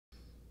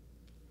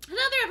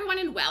Hello there, everyone,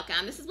 and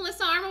welcome. This is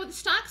Melissa Armour with the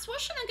Stock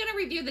Swoosh, and I'm going to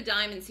review the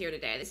diamonds here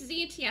today. This is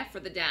the ETF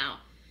for the Dow.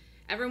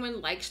 Everyone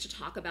likes to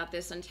talk about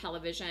this on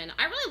television.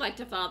 I really like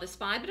to follow the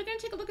SPY, but I'm going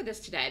to take a look at this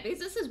today because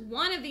this is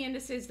one of the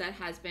indices that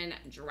has been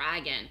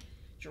dragging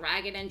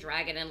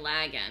and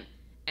lagging,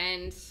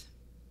 and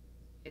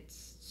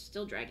it's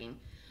still dragging.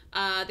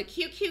 The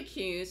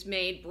QQQs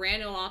made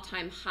brand new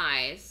all-time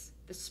highs.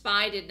 The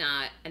SPY did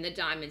not, and the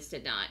diamonds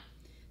did not.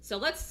 So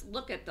let's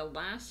look at the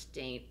last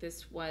date.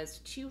 This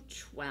was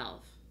 2/12.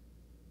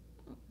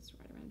 Oh, it's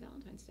right around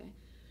Valentine's Day.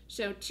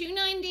 So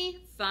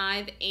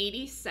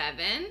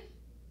 295.87.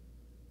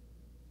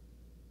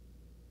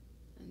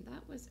 And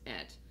that was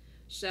it.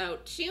 So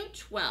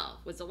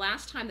 2/12 was the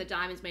last time the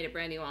diamonds made a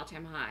brand new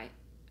all-time high.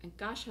 And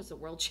gosh, has the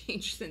world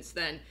changed since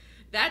then.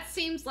 That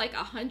seems like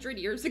 100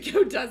 years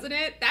ago, doesn't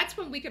it? That's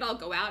when we could all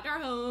go out in our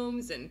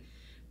homes and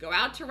go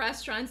out to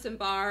restaurants and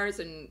bars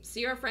and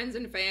see our friends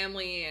and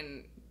family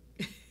and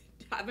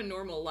have a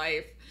normal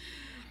life.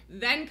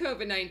 Then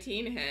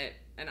COVID-19 hit,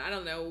 and I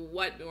don't know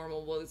what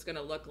normal was going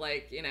to look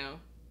like, you know,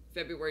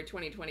 February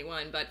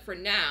 2021. But for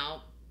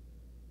now,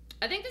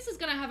 I think this is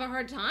going to have a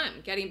hard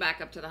time getting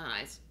back up to the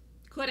highs.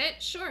 Could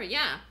it? Sure,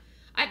 yeah.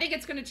 I think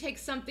it's going to take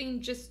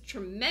something just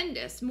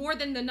tremendous, more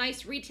than the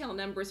nice retail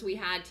numbers we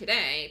had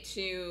today,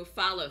 to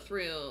follow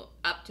through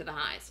up to the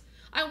highs.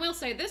 I will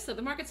say this, though,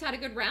 the market's had a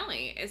good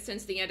rally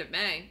since the end of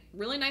May.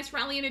 Really nice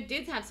rally, and it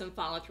did have some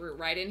follow through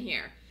right in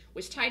here.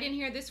 Was tight in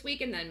here this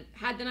week and then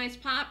had the nice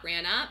pop,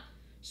 ran up.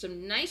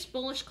 Some nice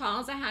bullish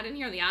calls I had in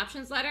here on the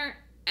options letter,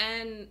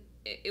 and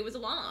it was a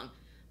long.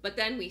 But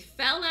then we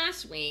fell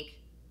last week,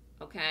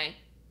 okay,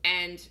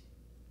 and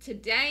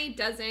today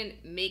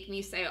doesn't make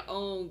me say,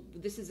 oh,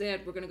 this is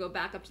it, we're going to go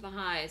back up to the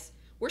highs.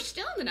 We're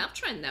still in an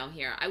uptrend, though,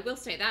 here. I will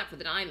say that for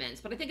the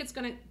diamonds, but I think it's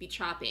going to be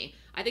choppy.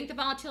 I think the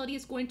volatility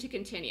is going to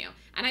continue.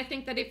 And I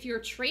think that if you're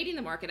trading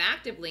the market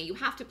actively, you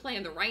have to play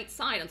on the right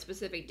side on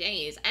specific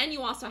days, and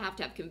you also have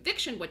to have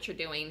conviction what you're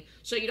doing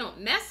so you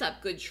don't mess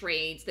up good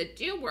trades that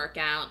do work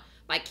out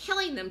by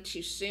killing them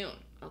too soon,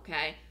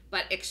 okay?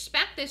 But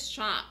expect this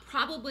chop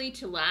probably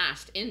to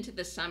last into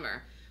the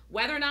summer.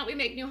 Whether or not we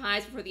make new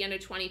highs before the end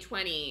of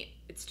 2020,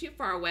 it's too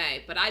far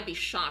away, but I'd be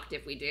shocked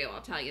if we do,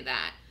 I'll tell you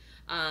that.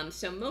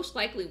 So most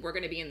likely we're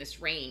going to be in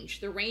this range.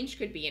 The range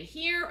could be in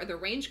here, or the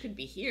range could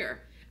be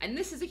here. And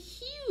this is a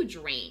huge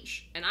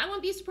range. And I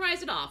won't be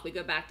surprised at all if we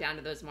go back down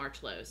to those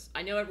March lows.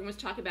 I know everyone's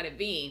talking about a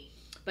V,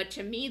 but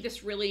to me,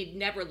 this really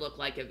never looked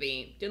like a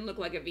V. Didn't look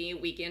like a V a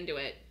week into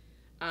it.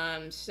 I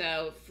mean,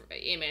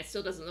 it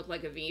still doesn't look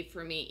like a V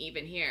for me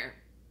even here.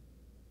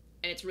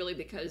 And it's really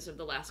because of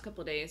the last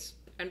couple of days.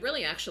 And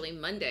really, actually,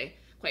 Monday,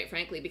 quite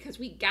frankly, because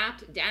we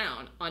gapped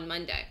down on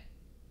Monday.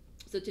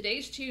 So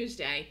today's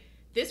Tuesday.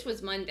 This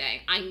was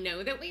Monday. I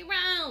know that we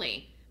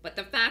rally, but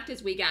the fact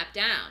is we gapped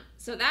down.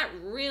 So that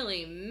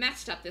really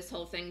messed up this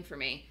whole thing for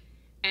me.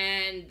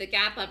 And the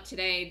gap up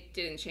today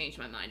didn't change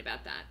my mind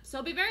about that. So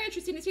it'll be very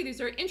interesting to see.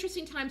 These are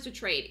interesting times to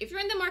trade. If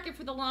you're in the market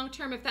for the long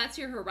term, if that's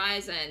your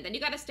horizon, then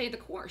you got to stay the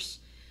course.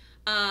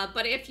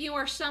 But if you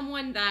are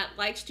someone that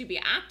likes to be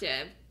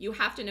active, you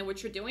have to know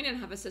what you're doing and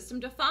have a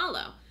system to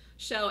follow.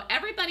 So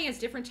everybody has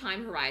different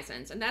time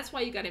horizons, and that's why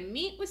you got to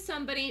meet with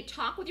somebody,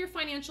 talk with your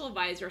financial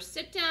advisor,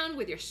 sit down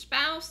with your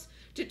spouse,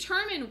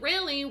 determine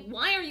really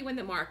why are you in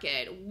the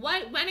market,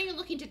 when are you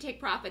looking to take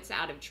profits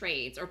out of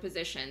trades or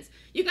positions.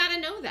 You got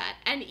to know that.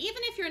 And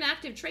even if you're an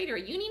active trader,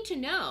 you need to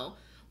know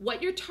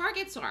what your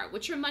targets are,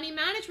 what your money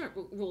management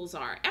rules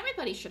are.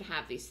 Everybody should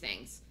have these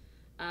things.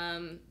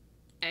 And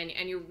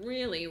you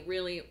really,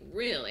 really,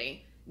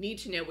 really need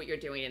to know what you're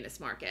doing in this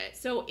market.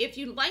 So if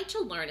you'd like to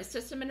learn a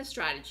system and a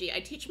strategy,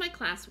 I teach my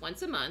class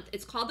once a month.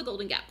 It's called the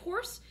Golden Gap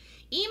Course.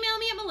 Email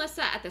me at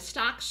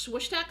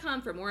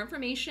melissa@thestockswoosh.com for more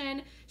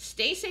information.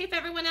 Stay safe,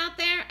 everyone out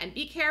there, and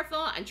be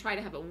careful, and try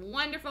to have a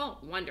wonderful,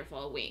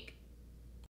 wonderful week.